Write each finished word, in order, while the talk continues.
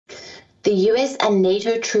The US and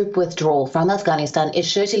NATO troop withdrawal from Afghanistan is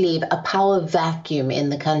sure to leave a power vacuum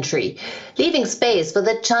in the country, leaving space for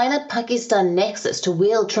the China-Pakistan nexus to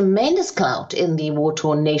wield tremendous clout in the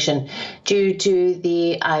war-torn nation due to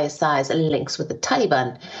the ISI's links with the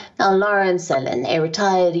Taliban. Now, Lawrence Sellin, a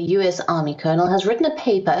retired US Army colonel, has written a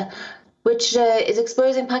paper which is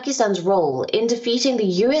exposing Pakistan's role in defeating the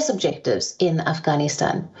US objectives in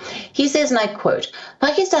Afghanistan. He says, and I quote,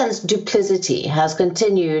 Pakistan's duplicity has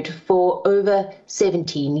continued for over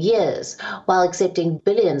 17 years. While accepting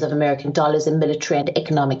billions of American dollars in military and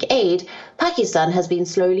economic aid, Pakistan has been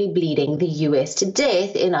slowly bleeding the US to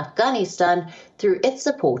death in Afghanistan through its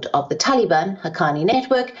support of the Taliban, Haqqani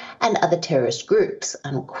network, and other terrorist groups,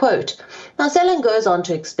 unquote. Now, Sellin goes on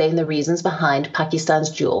to explain the reasons behind Pakistan's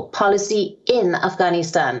dual policy in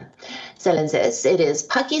Afghanistan. Sellin says it is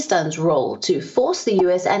Pakistan's role to force the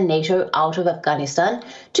US and NATO out of Afghanistan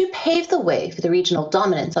to pave the way for the regional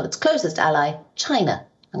dominance of its closest ally, China,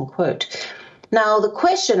 unquote. Now, the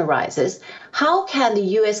question arises, how can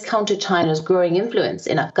the US counter China's growing influence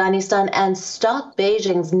in Afghanistan and stop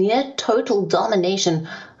Beijing's near total domination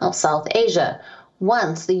of South Asia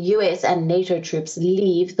once the US and NATO troops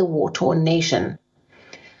leave the war-torn nation?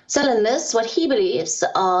 Sellin lists what he believes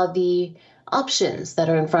are the options that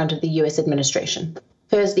are in front of the US administration.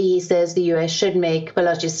 Firstly, he says the US should make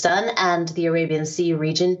Balochistan and the Arabian Sea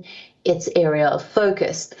region its area of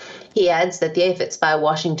focus. He adds that the efforts by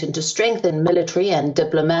Washington to strengthen military and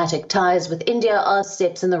diplomatic ties with India are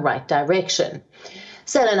steps in the right direction.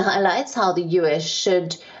 Sellin highlights how the US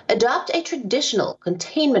should adopt a traditional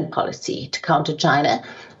containment policy to counter China,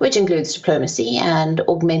 which includes diplomacy and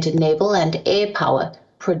augmented naval and air power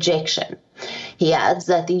projection. He adds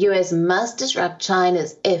that the US must disrupt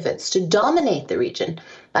China's efforts to dominate the region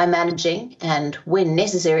by managing and, when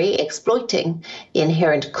necessary, exploiting the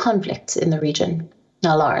inherent conflicts in the region.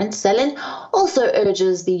 Now, Lawrence Sellin also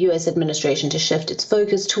urges the US administration to shift its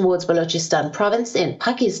focus towards Balochistan province in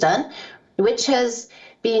Pakistan, which has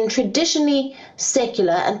been traditionally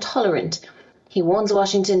secular and tolerant. He warns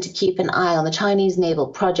Washington to keep an eye on the Chinese naval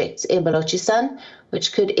projects in Balochistan,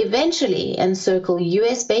 which could eventually encircle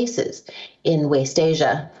US bases in West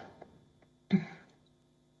Asia.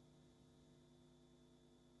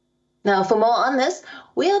 Now, for more on this,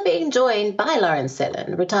 we are being joined by Lawrence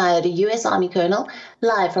Sellin, retired US Army colonel,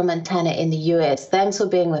 live from Montana in the US. Thanks for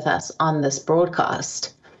being with us on this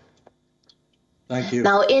broadcast. Thank you.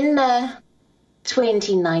 Now, in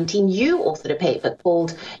 2019, you authored a paper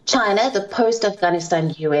called China, the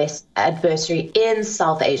Post-Afghanistan US Adversary in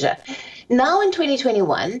South Asia. Now in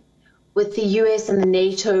 2021, with the US and the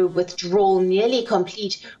NATO withdrawal nearly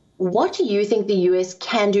complete, what do you think the US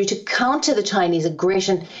can do to counter the Chinese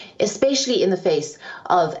aggression, especially in the face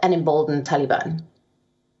of an emboldened Taliban?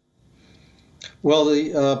 Well,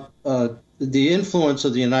 the influence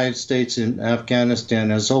of the United States in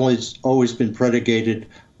Afghanistan has always been predicated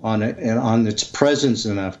on its presence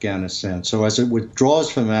in Afghanistan. So as it withdraws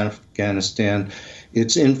from Afghanistan,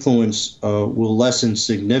 its influence will lessen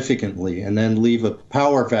significantly and then leave a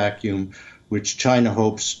power vacuum which China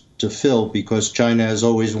hopes to fill, because China has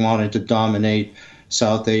always wanted to dominate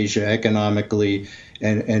South Asia economically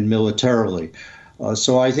and militarily.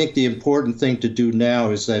 So I think the important thing to do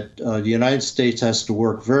now is that the United States has to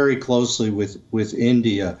work very closely with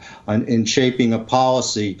India in shaping a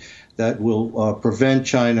policy that will prevent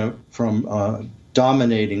China from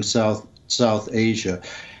dominating South Asia.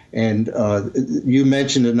 And you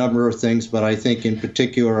mentioned a number of things, but I think in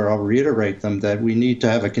particular, I'll reiterate them, that we need to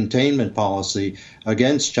have a containment policy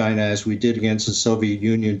against China as we did against the Soviet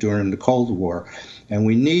Union during the Cold War. And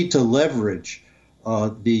we need to leverage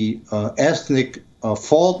the ethnic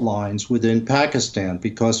fault lines within Pakistan,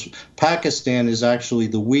 because Pakistan is actually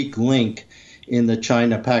the weak link in the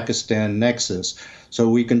China-Pakistan nexus. So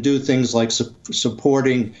we can do things like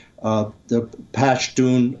supporting the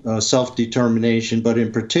Pashtun self-determination, but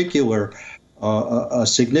in particular, a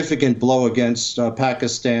significant blow against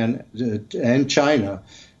Pakistan and China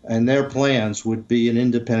and their plans would be an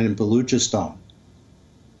independent Balochistan.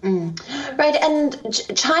 Right, and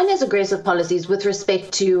China's aggressive policies with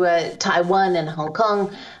respect to Taiwan and Hong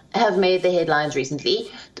Kong have made the headlines recently.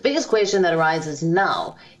 The biggest question that arises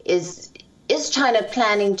now is China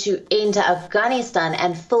planning to enter Afghanistan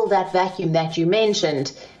and fill that vacuum that you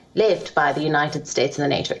mentioned left by the United States and the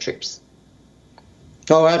NATO troops?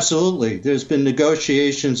 Oh, absolutely. There's been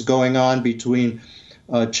negotiations going on between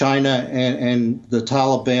China and the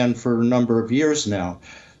Taliban for a number of years now.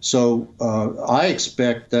 So I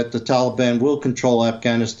expect that the Taliban will control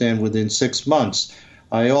Afghanistan within 6 months.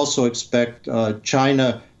 I also expect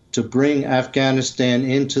China to bring Afghanistan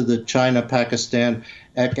into the China-Pakistan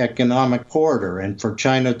economic corridor and for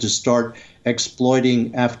China to start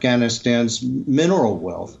exploiting Afghanistan's mineral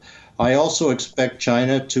wealth. I also expect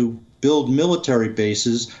China to build military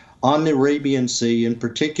bases on the Arabian Sea, in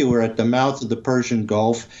particular at the mouth of the Persian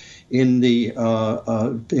Gulf in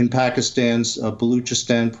Pakistan's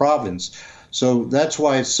Baluchistan province. So that's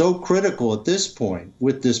why it's so critical at this point,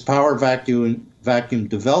 with this power vacuum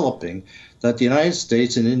developing, that the United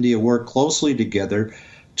States and India work closely together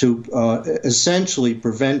to essentially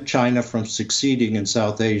prevent China from succeeding in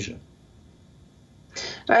South Asia.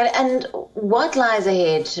 Right, and what lies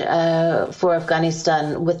ahead for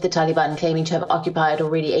Afghanistan with the Taliban claiming to have occupied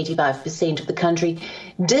already 85% of the country?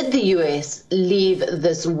 Did the US leave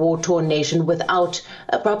this war-torn nation without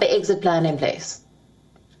a proper exit plan in place?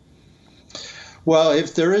 Well,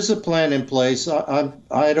 if there is a plan in place,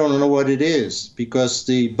 I don't know what it is, because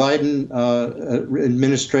the Biden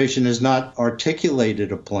administration has not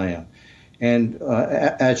articulated a plan. And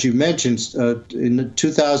as you mentioned, in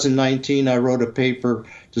 2019, I wrote a paper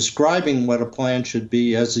describing what a plan should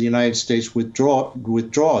be as the United States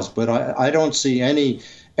withdraws. But I don't see any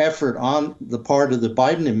effort on the part of the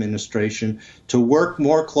Biden administration to work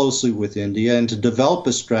more closely with India and to develop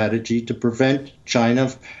a strategy to prevent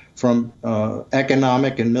China from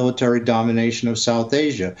economic and military domination of South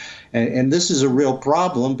Asia. And this is a real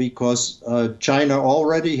problem because China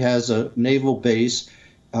already has a naval base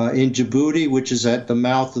in Djibouti, which is at the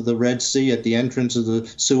mouth of the Red Sea, at the entrance of the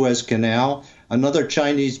Suez Canal. Another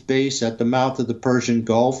Chinese base at the mouth of the Persian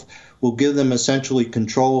Gulf will give them essentially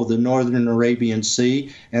control of the northern Arabian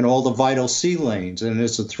Sea and all the vital sea lanes. And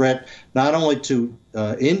it's a threat not only to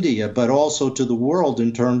India, but also to the world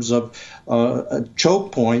in terms of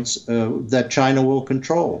choke points that China will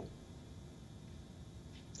control.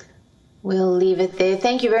 We'll leave it there.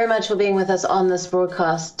 Thank you very much for being with us on this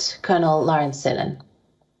broadcast, Colonel Lawrence Sellen.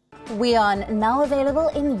 WION, now available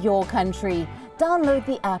in your country. Download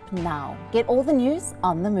the app now. Get all the news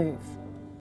on the move.